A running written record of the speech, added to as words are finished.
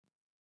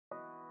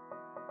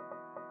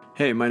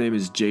Hey, my name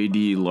is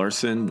JD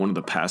Larson, one of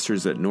the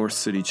pastors at North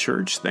City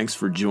Church. Thanks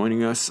for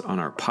joining us on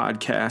our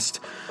podcast.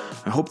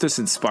 I hope this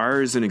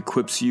inspires and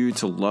equips you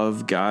to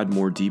love God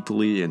more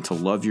deeply and to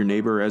love your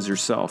neighbor as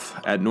yourself.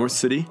 At North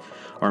City,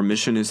 our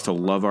mission is to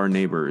love our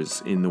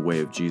neighbors in the way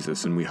of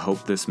Jesus, and we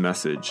hope this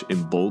message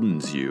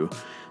emboldens you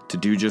to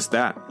do just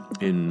that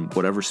in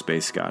whatever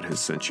space God has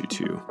sent you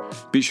to.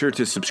 Be sure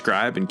to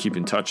subscribe and keep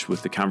in touch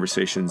with the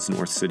conversations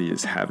North City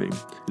is having.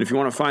 And if you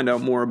want to find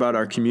out more about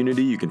our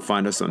community, you can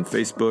find us on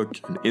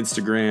Facebook and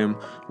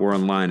Instagram or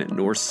online at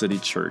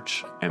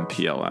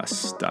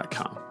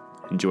northcitychurchmpls.com.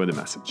 Enjoy the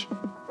message.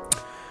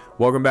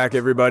 Welcome back,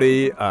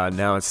 everybody.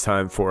 Now it's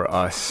time for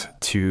us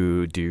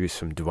to do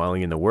some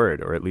dwelling in the Word,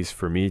 or at least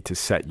for me to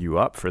set you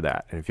up for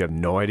that. And if you have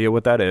no idea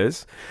what that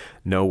is,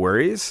 no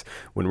worries.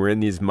 When we're in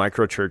these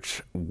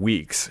microchurch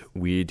weeks,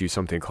 we do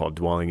something called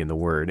dwelling in the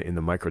Word in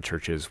the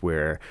microchurches,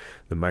 where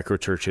the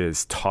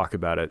microchurches talk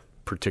about a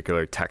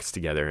particular text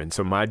together. And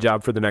so my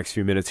job for the next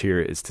few minutes here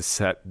is to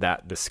set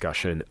that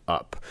discussion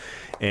up.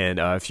 And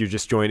if you're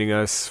just joining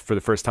us for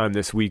the first time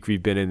this week,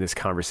 we've been in this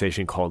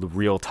conversation called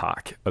Real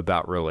Talk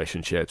about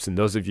relationships. And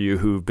those of you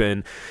who've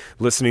been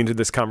listening to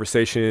this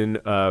conversation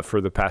for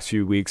the past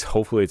few weeks,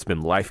 hopefully it's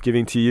been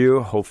life-giving to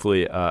you.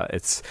 Hopefully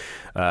it's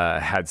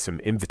had some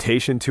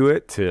invitation to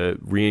it to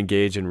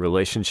re-engage in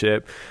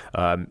relationship.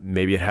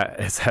 Maybe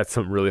it's had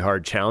some really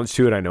hard challenge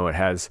to it. I know it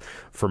has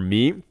for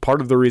me.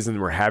 Part of the reason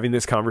we're having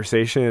this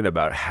conversation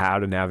about how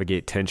to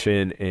navigate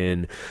tension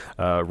in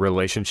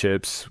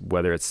relationships,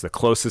 whether it's the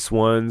closest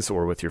ones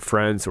or with your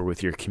friends or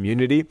with your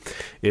community,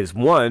 is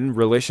one,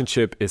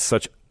 relationship is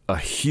such a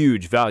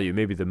huge value,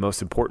 maybe the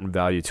most important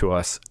value to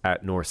us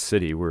at North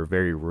City. We're a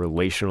very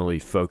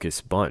relationally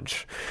focused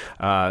bunch.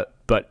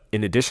 But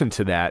in addition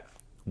to that,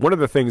 one of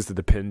the things that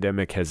the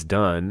pandemic has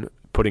done,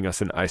 putting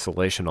us in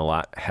isolation a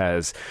lot,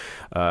 has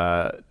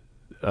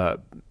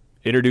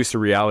introduced a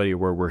reality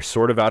where we're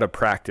sort of out of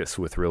practice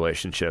with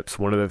relationships.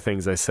 One of the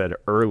things I said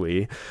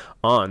early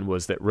on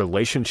was that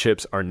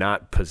relationships are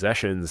not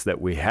possessions that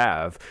we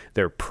have.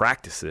 They're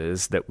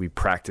practices that we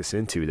practice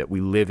into, that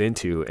we live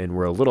into, and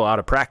we're a little out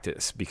of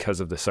practice because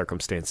of the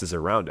circumstances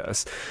around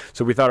us.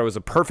 So we thought it was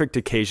a perfect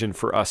occasion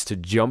for us to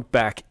jump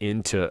back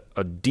into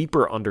a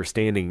deeper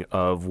understanding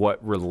of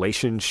what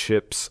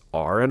relationships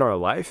are in our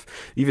life.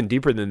 Even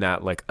deeper than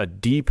that, like a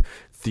deep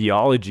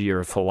theology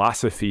or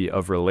philosophy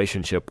of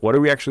relationship. What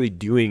are we actually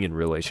doing in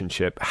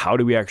relationship? How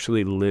do we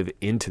actually live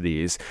into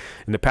these?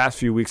 And the past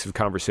few weeks of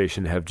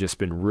conversation have just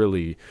been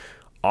really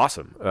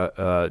awesome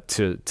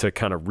to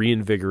kind of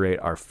reinvigorate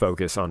our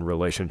focus on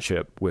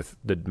relationship with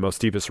the most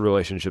deepest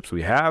relationships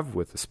we have,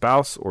 with a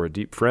spouse or a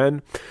deep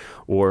friend,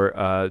 or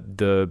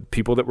the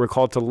people that we're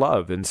called to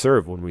love and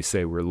serve when we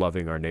say we're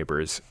loving our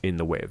neighbors in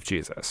the way of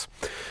Jesus.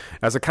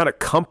 As a kind of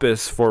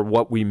compass for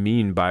what we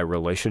mean by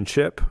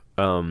relationship,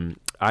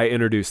 I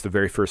introduced the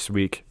very first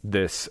week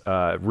this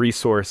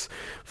resource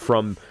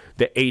from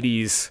the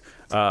 80s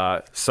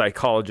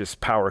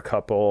psychologist power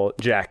couple,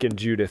 Jack and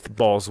Judith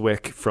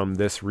Balswick, from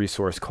this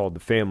resource called The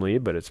Family,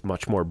 but it's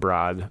much more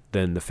broad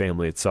than the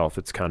family itself.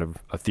 It's kind of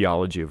a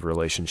theology of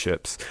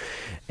relationships.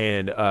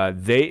 And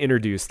they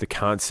introduced the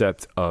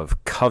concept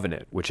of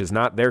covenant, which is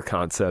not their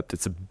concept.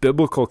 It's a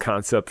biblical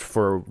concept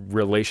for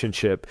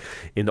relationship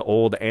in the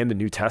Old and the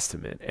New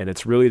Testament. And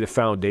it's really the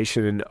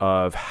foundation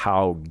of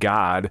how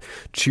God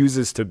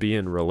chooses to be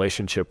in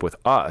relationship with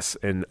us.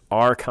 And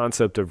our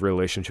concept of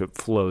relationship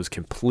flows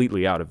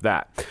completely out of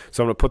that.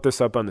 So I'm going to put this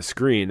up on the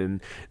screen,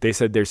 and they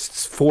said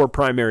there's 4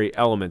 primary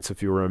elements,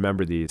 if you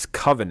remember these.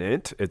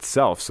 Covenant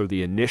itself, so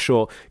the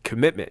initial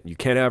commitment. You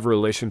can't have a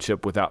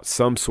relationship without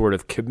some sort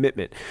of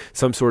commitment,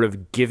 some sort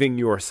of giving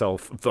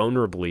yourself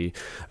vulnerably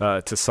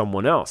to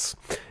someone else.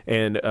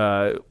 And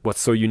what's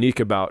so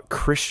unique about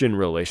Christian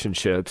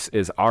relationships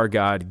is our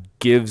God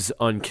gives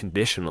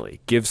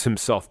unconditionally, gives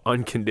himself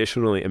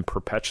unconditionally and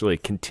perpetually,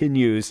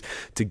 continues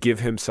to give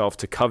himself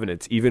to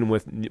covenants, even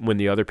when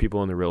the other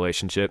people in the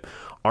relationship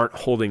aren't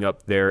holding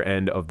up their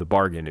end of the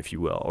bargain, if you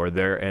will, or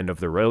their end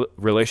of the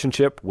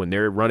relationship. When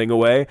they're running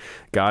away,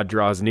 God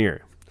draws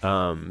near.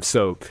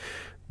 So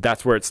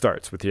that's where it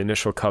starts, with the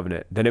initial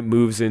covenant. Then it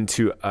moves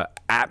into an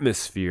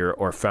atmosphere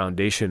or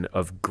foundation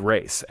of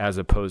grace, as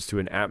opposed to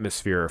an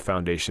atmosphere or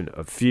foundation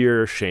of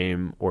fear,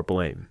 shame, or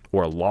blame,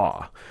 or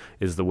law,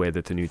 is the way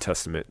that the New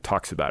Testament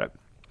talks about it.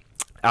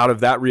 Out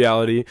of that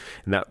reality,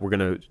 and that we're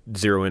going to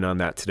zero in on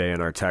that today in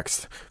our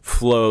text,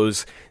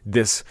 flows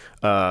this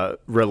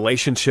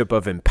relationship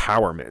of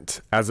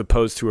empowerment, as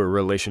opposed to a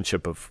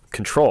relationship of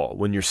control.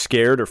 When you're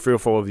scared or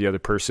fearful of the other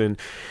person,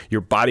 your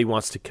body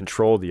wants to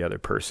control the other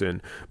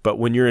person. But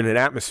when you're in an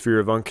atmosphere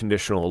of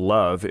unconditional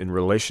love in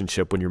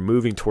relationship, when you're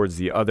moving towards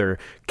the other,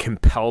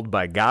 compelled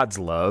by God's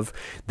love,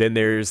 then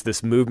there's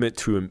this movement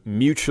to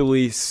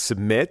mutually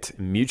submit,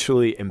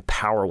 mutually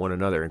empower one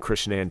another. And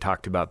Christian Ann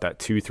talked about that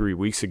 2-3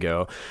 weeks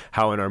ago,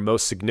 how in our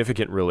most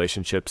significant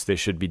relationships, they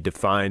should be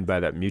defined by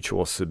that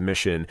mutual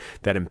submission,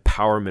 that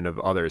empowerment of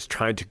others,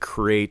 trying to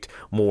create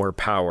more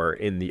power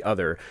in the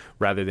other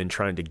rather than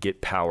trying to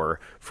get power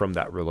from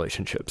that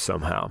relationship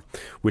somehow,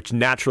 which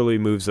naturally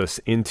moves us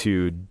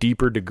into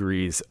deeper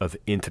degrees of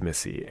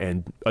intimacy.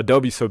 And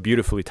Adobe so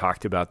beautifully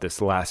talked about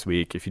this last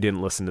week. If you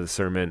didn't listen to the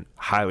sermon,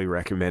 highly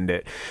recommend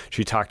it.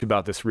 She talked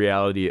about this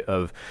reality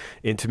of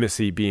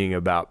intimacy being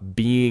about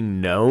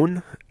being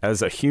known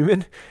as a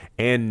human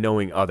and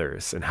knowing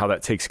others, and how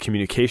that takes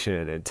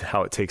communication and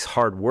how it takes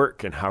hard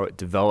work and how it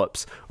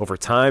develops over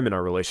time in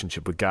our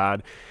relationship with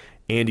God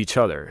and each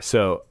other.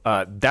 So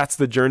that's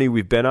the journey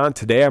we've been on.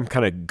 Today, I'm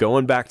kind of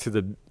going back to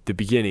the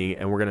beginning,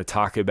 and we're going to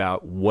talk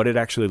about what it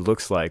actually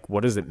looks like.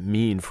 What does it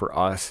mean for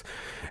us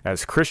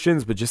as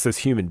Christians, but just as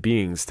human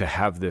beings, to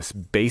have this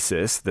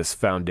basis, this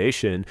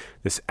foundation,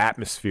 this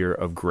atmosphere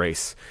of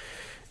grace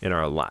in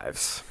our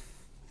lives?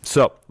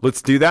 So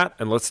let's do that,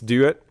 and let's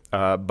do it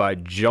by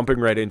jumping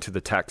right into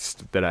the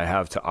text that I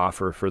have to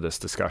offer for this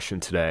discussion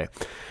today.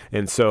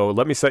 And so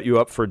let me set you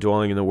up for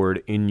dwelling in the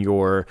Word in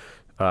your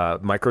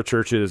micro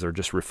churches or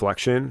just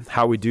reflection.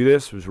 How we do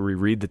this is we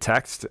read the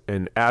text,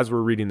 and as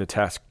we're reading the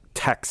text,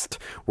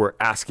 we're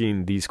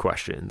asking these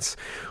questions.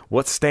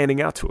 What's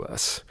standing out to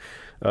us?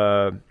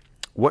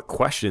 What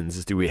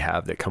questions do we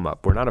have that come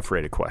up? We're not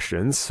afraid of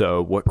questions. So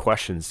what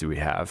questions do we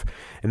have?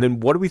 And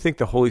then what do we think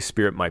the Holy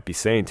Spirit might be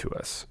saying to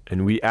us?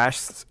 And we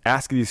ask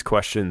these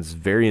questions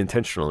very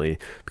intentionally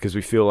because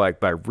we feel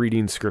like by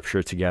reading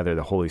Scripture together,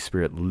 the Holy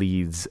Spirit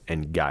leads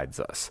and guides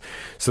us.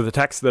 So the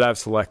text that I've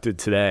selected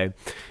today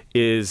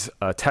is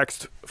a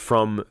text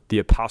from the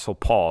Apostle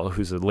Paul,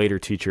 who's a later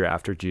teacher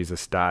after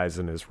Jesus dies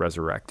and is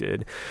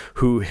resurrected,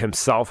 who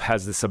himself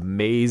has this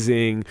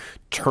amazing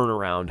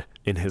turnaround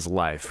in his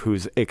life,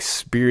 who's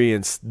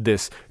experienced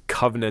this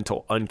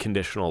covenantal,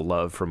 unconditional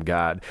love from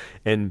God.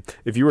 And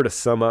if you were to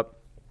sum up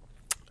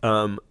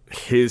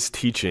his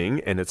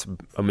teaching, and it's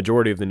a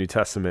majority of the New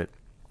Testament,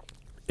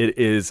 it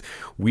is,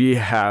 we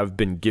have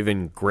been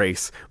given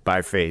grace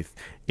by faith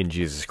in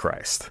Jesus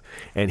Christ.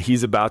 And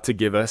he's about to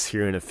give us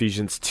here in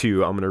Ephesians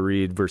 2, I'm going to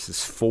read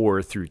verses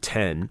 4 through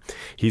 10.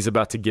 He's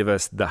about to give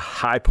us the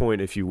high point,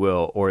 if you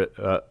will, or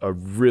a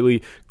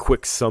really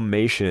quick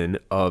summation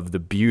of the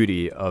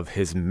beauty of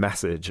his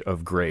message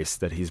of grace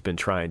that he's been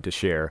trying to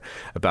share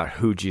about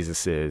who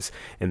Jesus is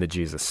and the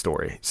Jesus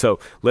story. So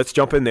let's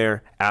jump in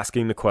there,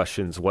 asking the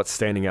questions, what's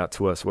standing out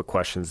to us, what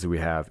questions do we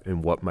have,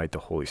 and what might the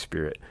Holy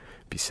Spirit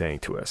be saying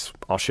to us.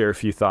 I'll share a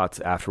few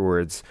thoughts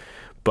afterwards,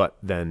 but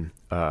then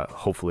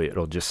hopefully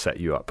it'll just set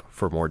you up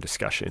for more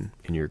discussion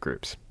in your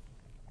groups.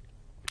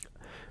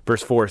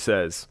 Verse 4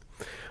 says,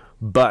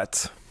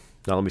 but,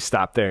 now let me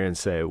stop there and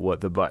say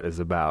what the but is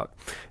about.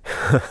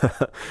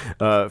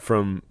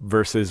 From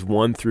verses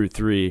 1 through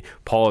 3,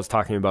 Paul is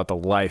talking about the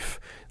life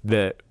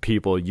that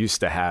people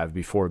used to have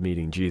before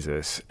meeting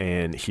Jesus,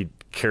 and he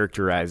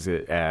characterized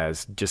it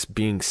as just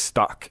being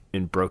stuck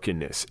in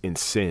brokenness, in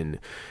sin,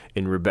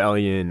 in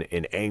rebellion,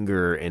 in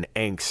anger, in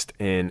angst.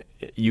 And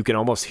you can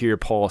almost hear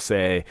Paul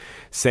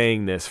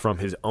saying this from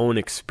his own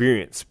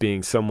experience,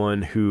 being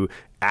someone who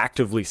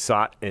actively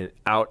sought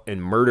out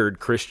and murdered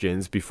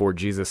Christians before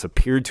Jesus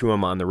appeared to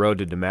him on the road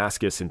to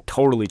Damascus and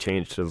totally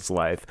changed his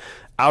life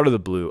out of the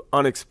blue,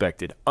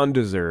 unexpected,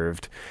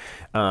 undeserved.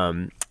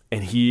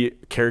 And he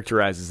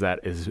characterizes that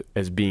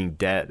as being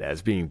dead,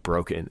 as being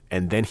broken.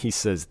 And then he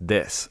says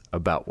this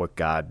about what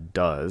God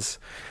does,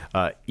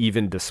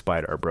 even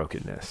despite our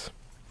brokenness.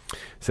 It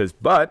says,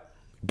 but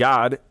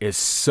God is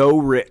so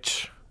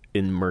rich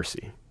in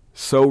mercy,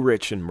 so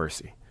rich in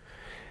mercy.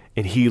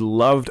 And he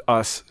loved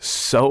us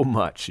so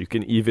much. You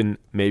can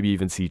maybe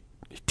even see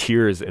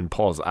tears in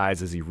Paul's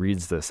eyes as he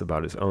reads this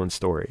about his own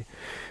story.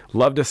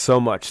 Loved us so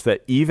much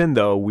that even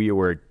though we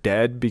were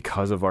dead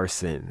because of our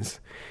sins,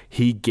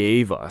 he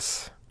gave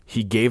us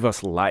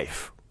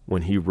life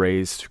when he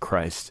raised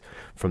Christ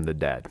from the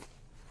dead.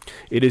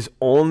 It is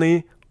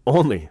only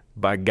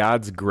by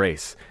God's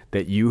grace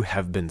that you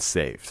have been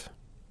saved.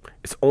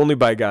 It's only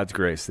by God's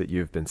grace that you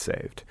have been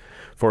saved.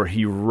 For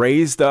he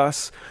raised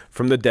us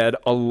from the dead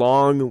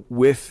along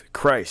with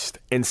Christ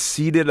and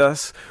seated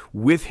us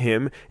with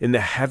him in the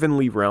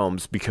heavenly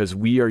realms because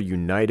we are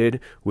united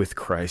with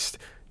Christ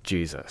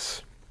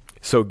Jesus.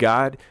 So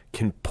God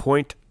can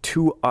point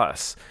to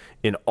us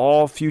in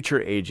all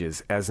future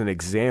ages as an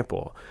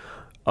example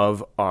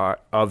of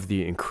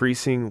the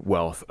increasing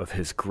wealth of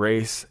his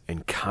grace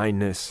and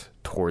kindness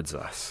towards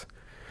us,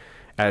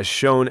 as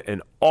shown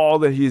in all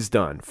that he's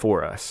done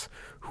for us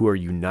who are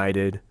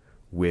united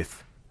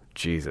with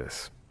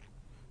Jesus.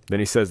 Then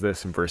he says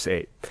this in verse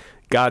 8,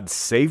 God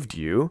saved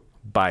you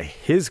by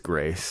his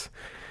grace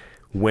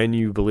when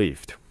you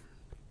believed.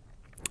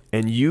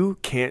 And you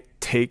can't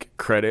take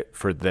credit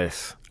for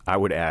this, I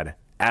would add,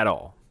 at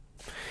all.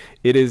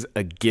 It is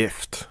a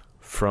gift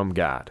from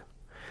God.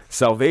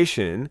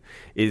 Salvation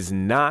is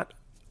not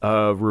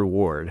a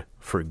reward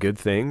for good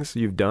things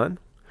you've done,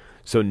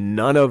 so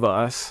none of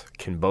us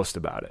can boast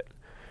about it.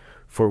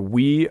 For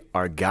we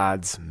are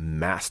God's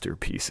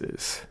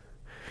masterpieces.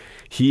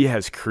 He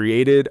has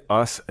created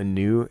us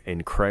anew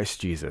in Christ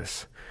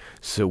Jesus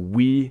so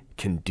we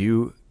can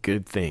do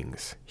good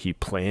things He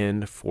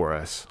planned for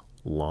us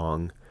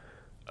long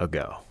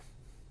ago.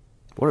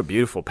 What a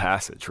beautiful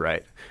passage,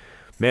 right?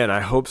 Man,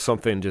 I hope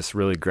something just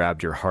really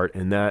grabbed your heart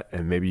in that,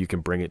 and maybe you can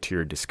bring it to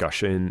your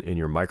discussion in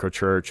your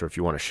microchurch, or if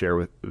you want to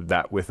share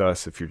that with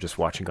us, if you're just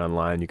watching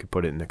online, you could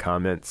put it in the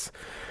comments.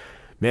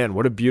 Man,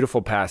 what a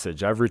beautiful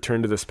passage. I've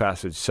returned to this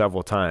passage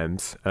several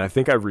times, and I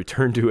think I've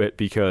returned to it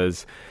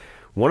because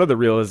one of the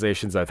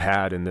realizations I've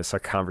had in this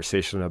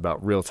conversation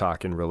about real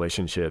talk and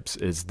relationships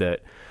is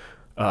that,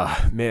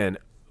 man,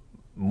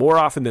 more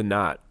often than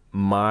not,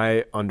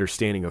 my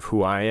understanding of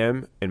who I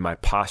am and my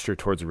posture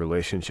towards a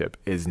relationship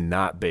is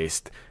not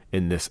based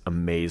in this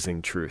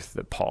amazing truth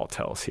that Paul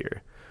tells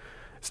here.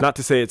 It's not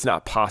to say it's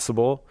not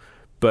possible,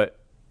 but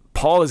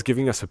Paul is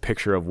giving us a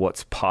picture of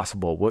what's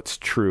possible, what's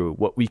true,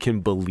 what we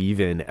can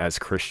believe in as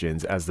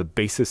Christians as the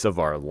basis of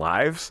our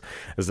lives,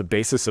 as the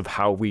basis of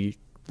how we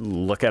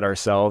look at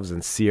ourselves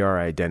and see our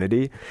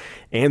identity,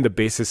 and the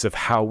basis of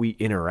how we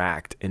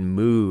interact and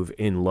move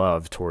in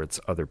love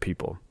towards other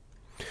people.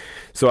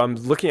 So I'm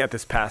looking at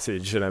this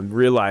passage and I'm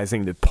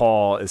realizing that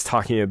Paul is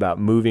talking about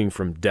moving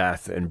from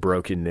death and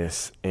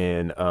brokenness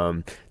and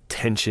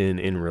tension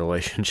in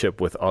relationship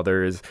with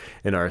others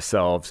and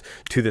ourselves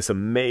to this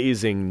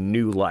amazing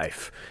new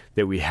life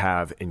that we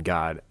have in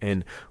God.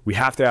 And we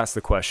have to ask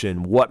the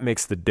question, what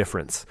makes the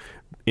difference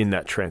in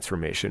that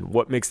transformation?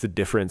 What makes the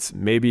difference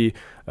maybe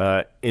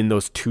in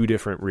those two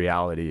different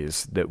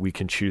realities that we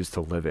can choose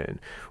to live in,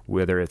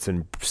 whether it's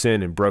in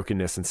sin and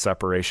brokenness and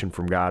separation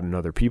from God and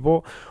other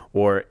people,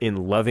 or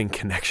in loving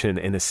connection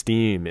and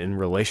esteem in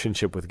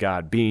relationship with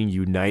God, being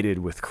united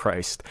with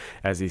Christ,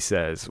 as he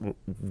says.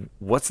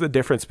 What's the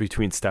difference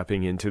between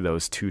stepping into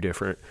those two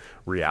different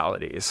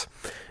realities?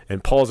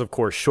 And Paul's, of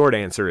course, short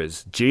answer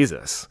is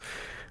Jesus.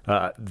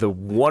 The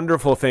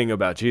wonderful thing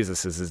about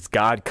Jesus is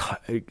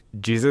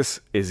Jesus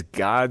is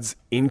God's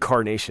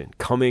incarnation,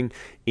 coming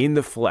in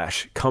the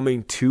flesh,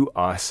 coming to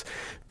us,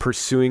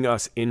 pursuing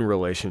us in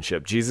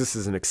relationship. Jesus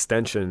is an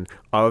extension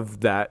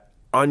of that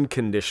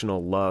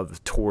unconditional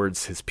love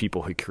towards his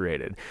people he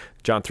created.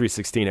 John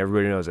 3:16,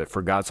 everybody knows it.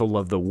 For God so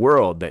loved the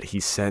world that he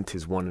sent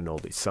his one and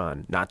only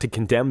son, not to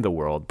condemn the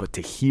world, but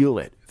to heal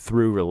it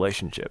through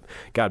relationship.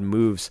 God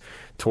moves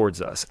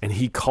towards us, and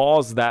he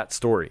calls that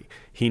story,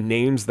 he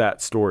names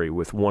that story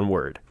with one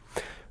word: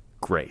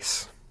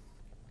 grace.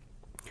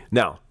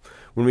 Now,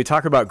 when we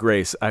talk about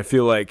grace, I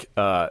feel like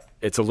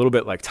it's a little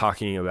bit like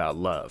talking about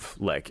love.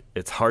 Like,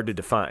 it's hard to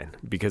define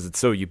because it's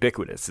so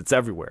ubiquitous. It's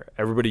everywhere.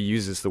 Everybody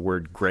uses the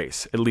word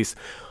grace. At least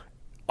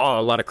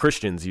a lot of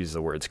Christians use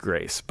the words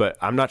grace, but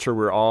I'm not sure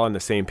we're all on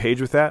the same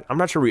page with that. I'm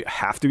not sure we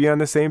have to be on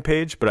the same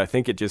page, but I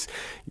think it just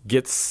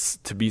gets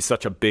to be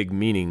such a big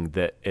meaning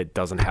that it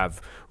doesn't have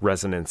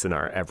resonance in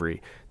our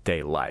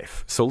everyday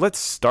life. So let's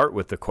start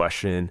with the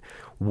question,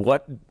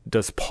 what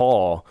does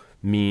Paul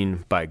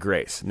mean by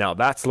grace? Now,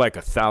 that's like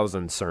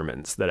 1,000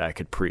 sermons that I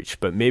could preach,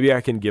 but maybe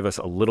I can give us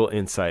a little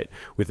insight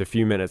with the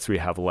few minutes we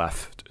have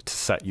left to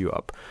set you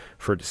up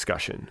for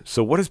discussion.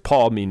 So what does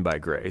Paul mean by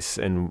grace,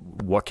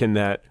 and how can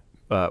that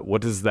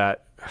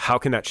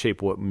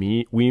shape what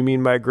we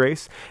mean by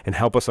grace, and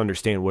help us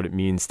understand what it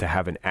means to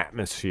have an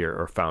atmosphere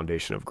or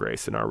foundation of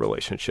grace in our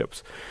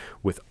relationships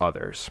with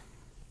others?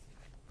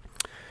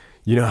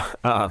 You know,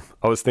 I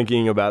was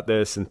thinking about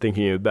this and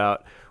thinking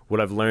about what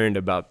I've learned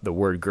about the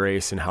word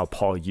grace and how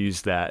Paul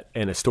used that,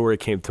 and a story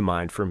came to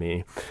mind for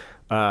me.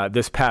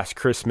 This past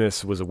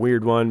Christmas was a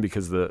weird one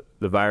because the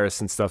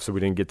virus and stuff, so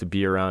we didn't get to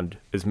be around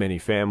as many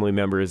family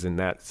members and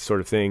that sort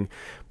of thing,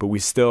 but we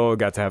still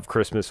got to have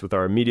Christmas with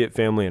our immediate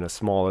family and a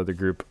small other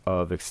group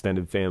of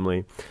extended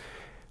family.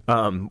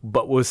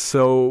 But was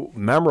so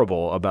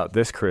memorable about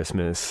this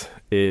Christmas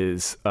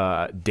is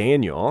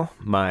Daniel,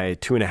 my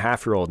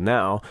 2.5-year-old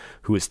now,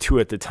 who was 2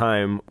 at the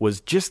time,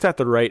 was just at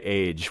the right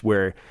age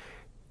where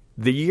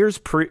the years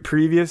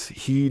previous,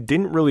 he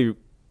didn't really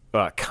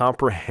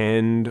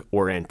comprehend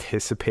or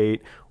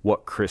anticipate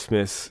what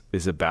Christmas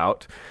is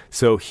about.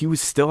 So he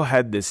still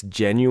had this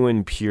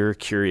genuine, pure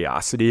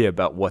curiosity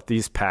about what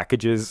these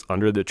packages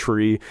under the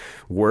tree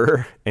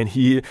were. And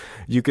you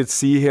could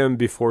see him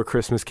before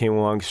Christmas came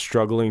along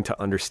struggling to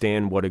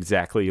understand what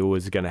exactly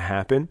was going to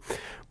happen.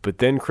 But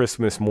then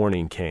Christmas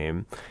morning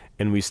came,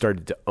 and we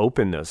started to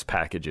open those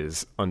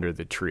packages under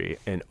the tree.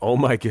 And oh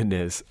my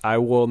goodness, I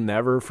will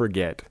never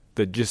forget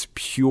the just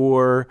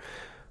pure,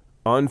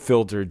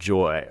 unfiltered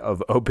joy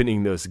of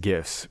opening those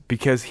gifts,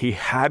 because he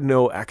had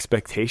no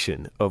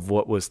expectation of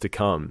what was to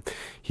come.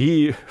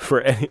 He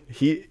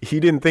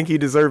didn't think he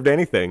deserved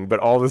anything, but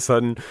all of a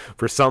sudden,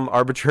 for some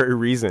arbitrary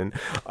reason,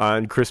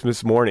 on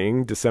Christmas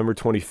morning, December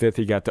 25th,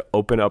 he got to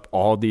open up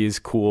all these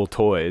cool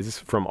toys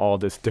from all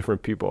these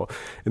different people.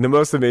 And the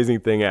most amazing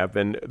thing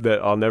happened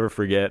that I'll never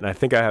forget, and I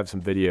think I have some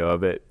video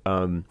of it.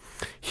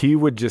 He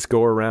would just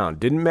go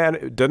around.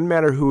 Doesn't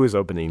matter who was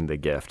opening the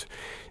gift.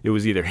 It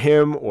was either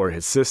him or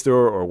his sister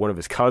or one of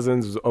his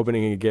cousins was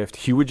opening a gift.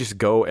 He would just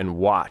go and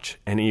watch,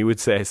 and he would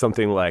say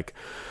something like,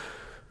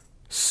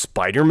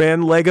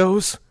 "Spider-Man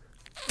Legos?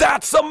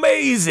 that's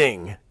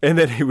amazing. And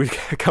then he would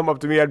come up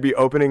to me. I'd be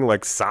opening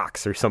like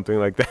socks or something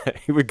like that.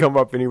 He would come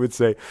up and he would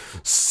say,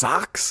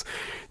 socks?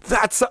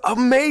 That's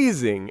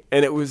amazing.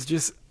 And it was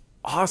just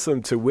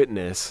awesome to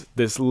witness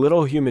this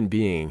little human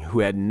being who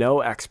had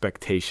no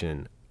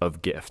expectation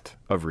of gift,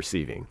 of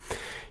receiving.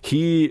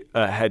 He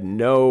had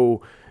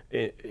no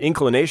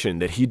inclination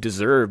that he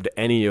deserved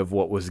any of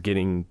what was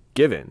getting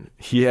given.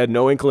 He had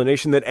no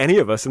inclination that any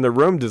of us in the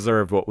room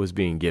deserved what was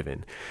being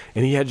given.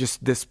 And he had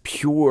just this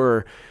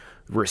pure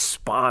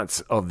response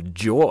of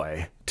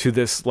joy to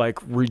this like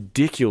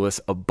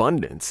ridiculous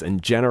abundance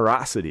and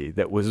generosity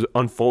that was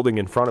unfolding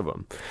in front of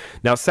him.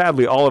 Now,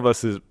 sadly, all of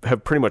us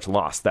have pretty much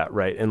lost that,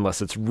 right?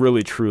 Unless it's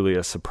really, truly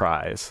a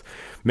surprise.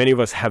 Many of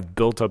us have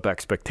built up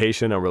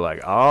expectation and we're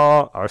like,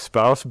 oh, our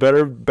spouse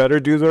better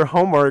do their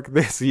homework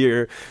this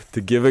year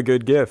to give a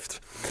good gift.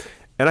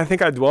 And I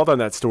think I dwelled on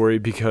that story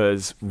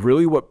because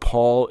really what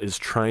Paul is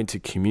trying to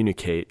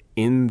communicate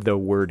in the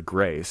word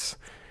grace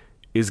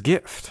is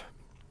gift.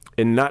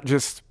 And not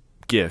just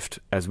gift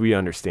as we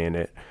understand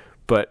it,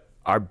 but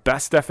our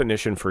best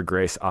definition for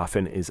grace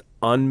often is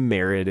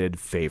unmerited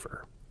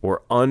favor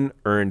or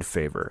unearned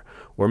favor.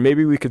 Or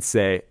maybe we could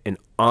say an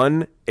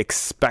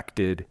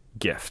unexpected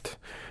gift,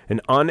 an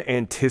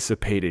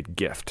unanticipated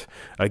gift,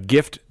 a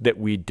gift that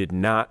we did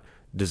not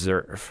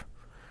deserve.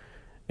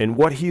 And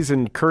what he's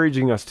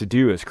encouraging us to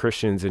do as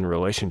Christians in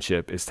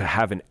relationship is to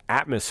have an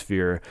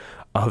atmosphere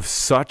of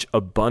such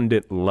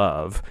abundant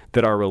love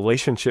that our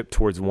relationship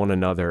towards one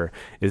another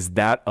is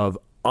that of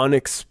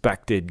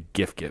unexpected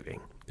gift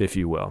giving, if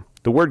you will.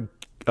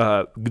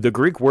 The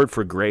Greek word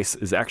for grace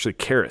is actually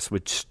charis,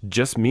 which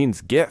just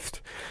means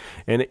gift.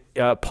 And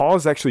Paul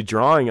is actually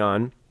drawing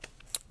on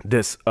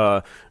this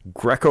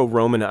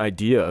Greco-Roman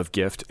idea of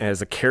gift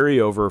as a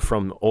carryover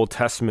from Old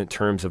Testament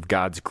terms of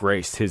God's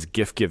grace, his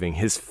gift giving,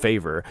 his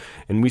favor.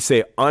 And we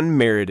say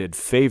unmerited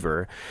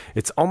favor.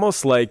 It's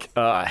almost like,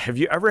 have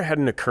you ever had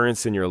an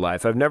occurrence in your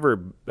life? I've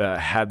never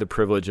had the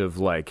privilege of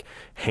like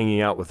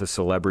hanging out with a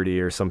celebrity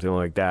or something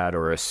like that,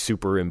 or a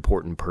super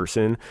important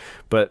person.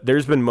 But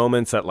there's been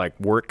moments at like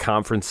work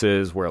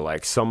conferences where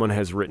like someone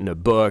has written a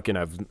book and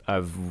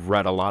I've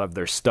read a lot of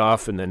their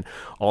stuff. And then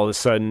all of a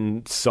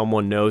sudden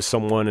someone knows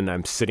someone and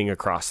I'm sitting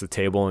across the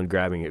table and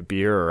grabbing a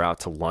beer or out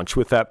to lunch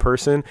with that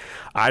person.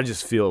 I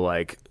just feel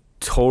like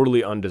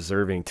totally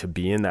undeserving to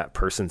be in that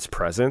person's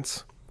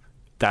presence.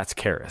 That's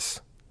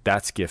charis.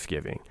 That's gift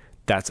giving.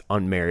 That's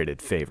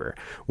unmerited favor.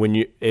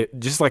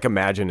 Just like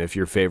imagine if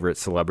your favorite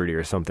celebrity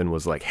or something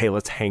was like, hey,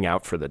 let's hang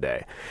out for the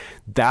day.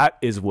 That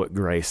is what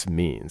grace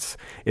means.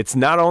 It's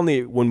not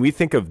only when we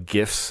think of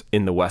gifts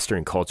in the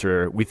Western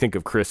culture, we think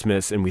of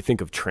Christmas and we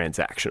think of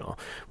transactional.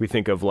 We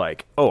think of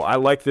like, oh, I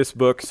like this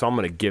book, so I'm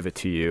going to give it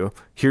to you.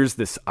 Here's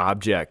this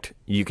object.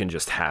 You can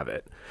just have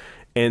it.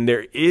 And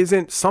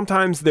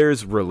sometimes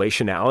there's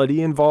relationality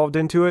involved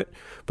into it,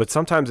 but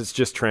sometimes it's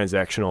just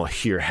transactional.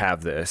 Here,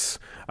 have this.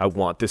 I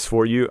want this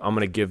for you. I'm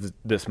going to give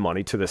this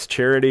money to this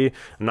charity.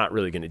 I'm not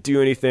really going to do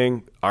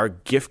anything. Our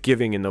gift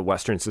giving in the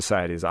Western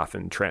society is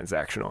often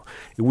transactional.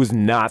 It was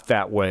not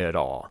that way at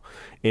all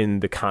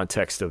in the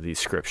context of these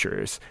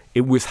scriptures.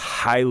 It was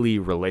highly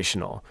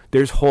relational.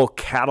 There's whole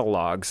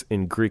catalogs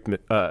in Greek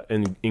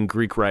in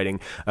Greek writing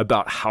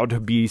about how to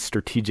be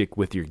strategic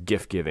with your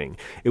gift giving.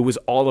 It was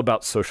all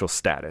about social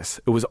status.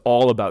 It was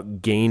all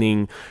about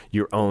gaining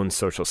your own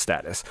social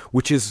status,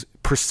 which is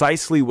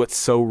precisely what's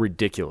so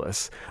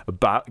ridiculous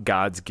about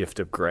God's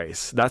gift of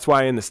grace. That's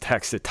why in this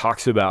text it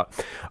talks about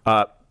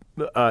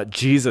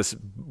Jesus,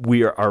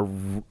 we are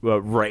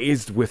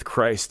raised with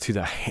Christ to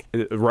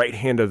the right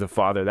hand of the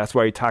Father. That's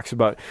why he talks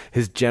about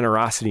his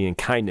generosity and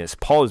kindness.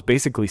 Paul is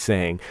basically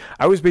saying,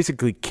 I was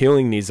basically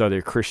killing these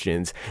other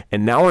Christians,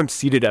 and now I'm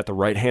seated at the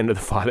right hand of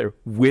the Father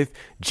with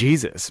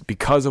Jesus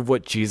because of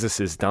what Jesus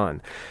has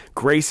done.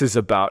 Grace is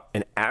about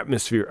an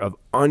atmosphere of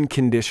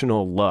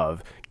unconditional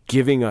love,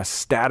 giving us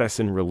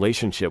status and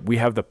relationship. We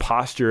have the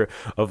posture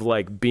of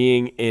like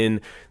being in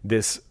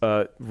this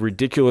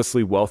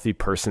ridiculously wealthy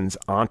person's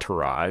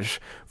entourage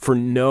for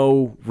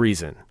no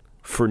reason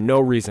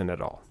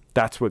at all.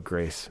 That's what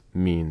grace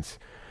means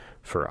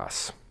for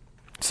us.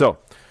 So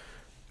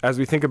as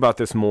we think about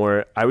this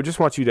more, I would just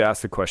want you to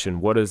ask the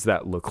question, what does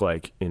that look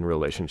like in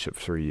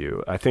relationships for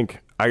you? I think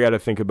I got to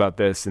think about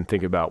this and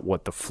think about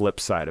what the flip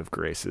side of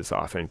grace is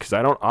often, because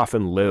I don't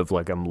often live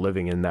like I'm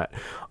living in that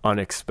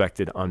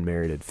unexpected,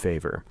 unmerited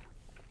favor.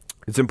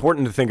 It's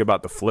important to think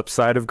about the flip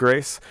side of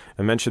grace.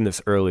 I mentioned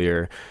this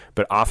earlier,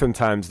 but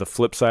oftentimes the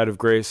flip side of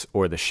grace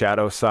or the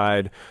shadow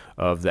side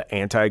of the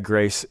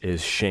anti-grace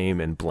is shame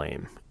and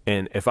blame.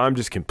 And if I'm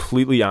just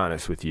completely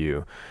honest with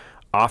you,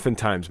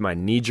 oftentimes my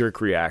knee-jerk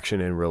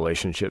reaction in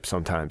relationships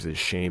sometimes is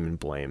shame and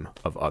blame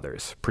of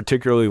others,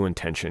 particularly when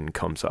tension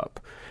comes up,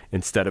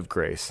 instead of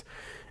grace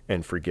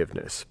and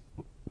forgiveness.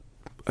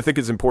 I think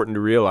it's important to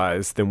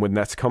realize that when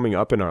that's coming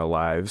up in our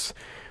lives,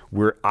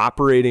 we're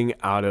operating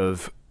out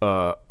of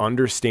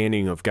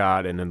understanding of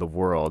God and in the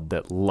world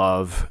that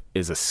love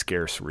is a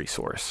scarce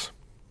resource.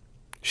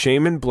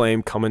 Shame and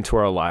blame come into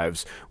our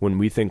lives when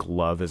we think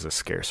love is a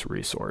scarce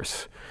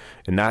resource.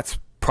 And that's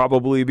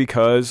probably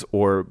because,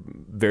 or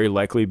very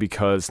likely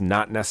because,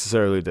 not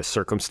necessarily the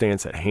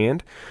circumstance at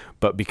hand,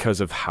 but because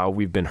of how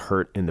we've been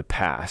hurt in the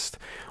past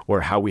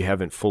or how we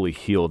haven't fully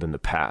healed in the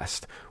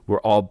past.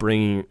 We're all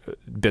bringing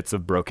bits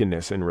of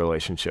brokenness in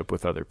relationship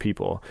with other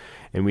people.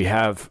 And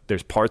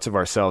there's parts of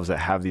ourselves that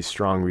have these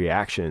strong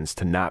reactions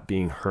to not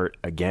being hurt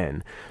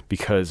again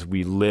because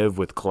we live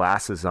with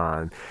glasses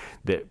on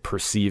that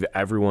perceive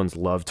everyone's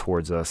love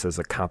towards us as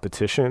a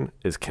competition,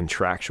 is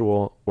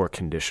contractual or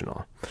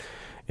conditional.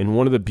 And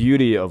one of the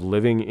beauty of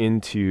living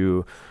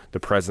into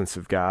the presence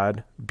of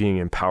God, being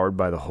empowered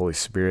by the Holy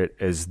Spirit,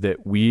 is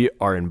that we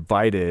are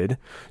invited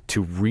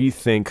to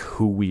rethink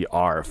who we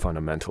are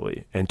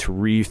fundamentally and to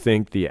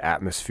rethink the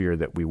atmosphere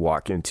that we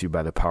walk into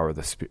by the power of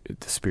the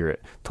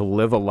Spirit. To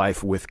live a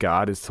life with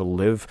God is to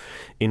live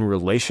in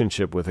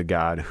relationship with a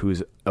God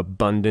who's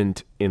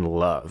abundant in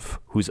love,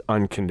 who's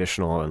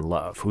unconditional in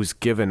love, who's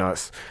given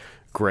us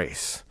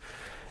grace.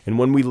 And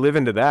when we live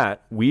into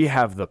that, we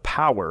have the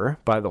power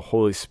by the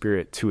Holy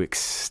Spirit to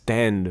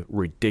extend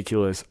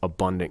ridiculous,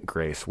 abundant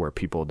grace where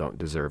people don't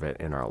deserve it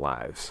in our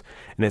lives.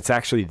 And it's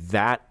actually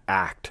that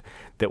act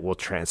that will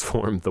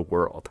transform the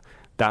world.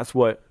 That's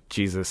what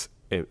Jesus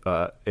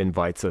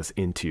invites us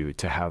into,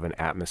 to have an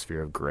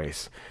atmosphere of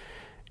grace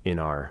in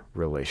our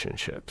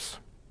relationships.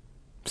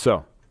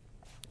 So,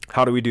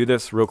 how do we do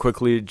this? Real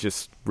quickly,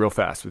 just real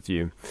fast with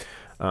you.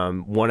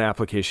 One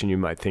application you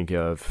might think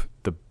of,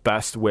 the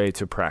best way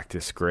to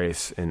practice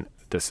grace and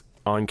this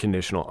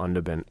unconditional,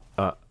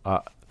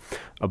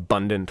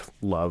 abundant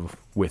love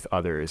with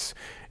others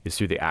is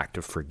through the act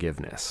of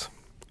forgiveness.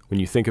 When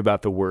you think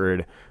about the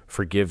word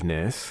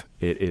forgiveness,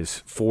 it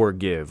is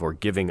forgive or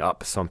giving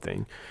up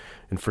something.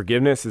 And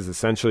forgiveness is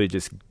essentially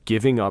just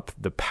giving up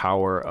the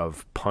power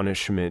of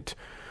punishment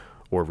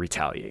or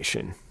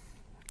retaliation.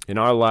 In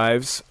our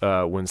lives,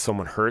 when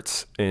someone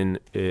hurts and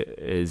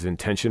is in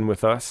tension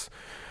with us,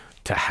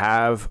 to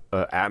have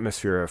an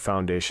atmosphere, a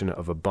foundation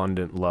of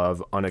abundant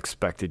love,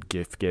 unexpected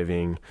gift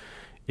giving,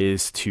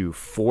 is to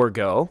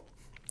forgive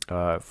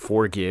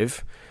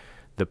the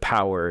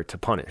power to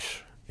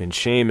punish. And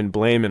shame and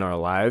blame in our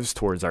lives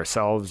towards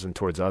ourselves and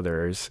towards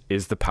others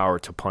is the power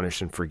to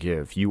punish and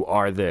forgive. You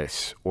are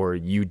this, or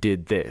you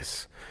did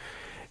this.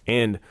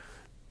 And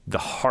the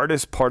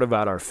hardest part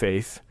about our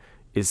faith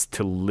is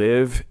to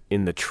live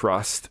in the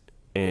trust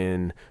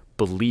and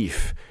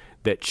belief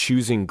that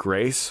choosing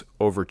grace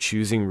over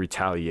choosing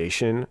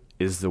retaliation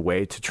is the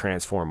way to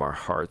transform our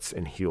hearts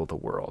and heal the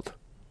world.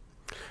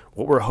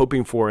 What we're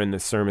hoping for in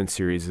this sermon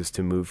series is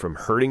to move from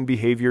hurting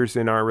behaviors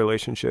in our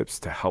relationships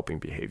to helping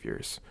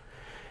behaviors.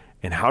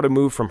 And how to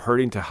move from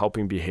hurting to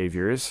helping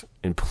behaviors,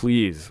 and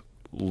please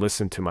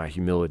listen to my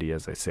humility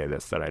as I say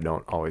this, that I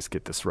don't always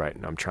get this right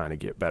and I'm trying to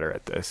get better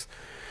at this,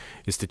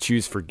 is to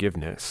choose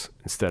forgiveness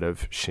instead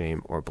of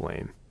shame or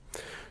blame.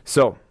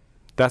 So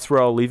that's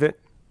where I'll leave it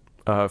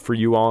for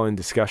you all in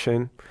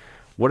discussion.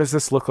 What does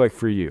this look like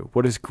for you?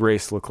 What does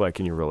grace look like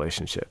in your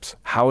relationships?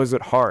 How is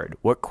it hard?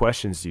 What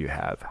questions do you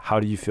have? How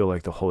do you feel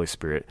like the Holy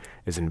Spirit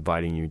is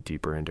inviting you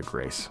deeper into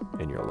grace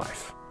in your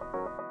life?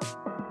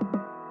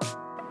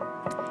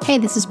 Hey,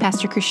 this is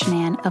Pastor Christian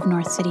Ann of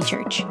North City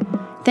Church.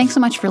 Thanks so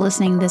much for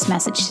listening to this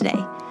message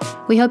today.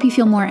 We hope you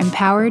feel more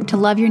empowered to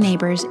love your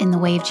neighbors in the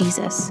way of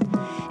Jesus.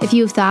 If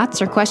you have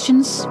thoughts or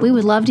questions, we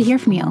would love to hear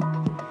from you.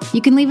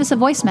 You can leave us a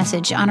voice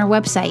message on our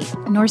website,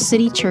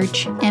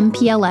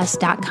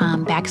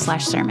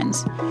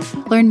 northcitychurchmpls.com/sermons.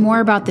 Learn more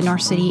about the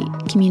North City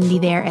community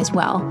there as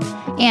well.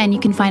 And you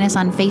can find us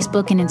on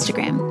Facebook and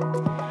Instagram.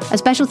 A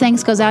special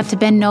thanks goes out to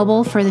Ben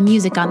Noble for the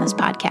music on this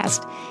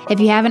podcast. If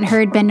you haven't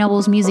heard Ben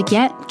Noble's music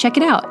yet, check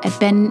it out at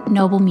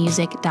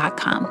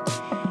bennoblemusic.com.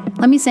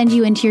 Let me send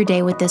you into your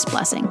day with this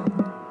blessing.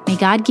 May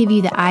God give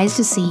you the eyes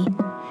to see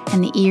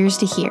and the ears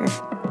to hear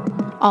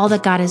all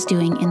that God is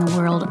doing in the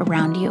world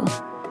around you.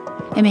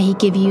 And may He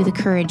give you the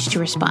courage to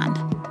respond.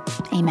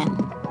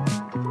 Amen.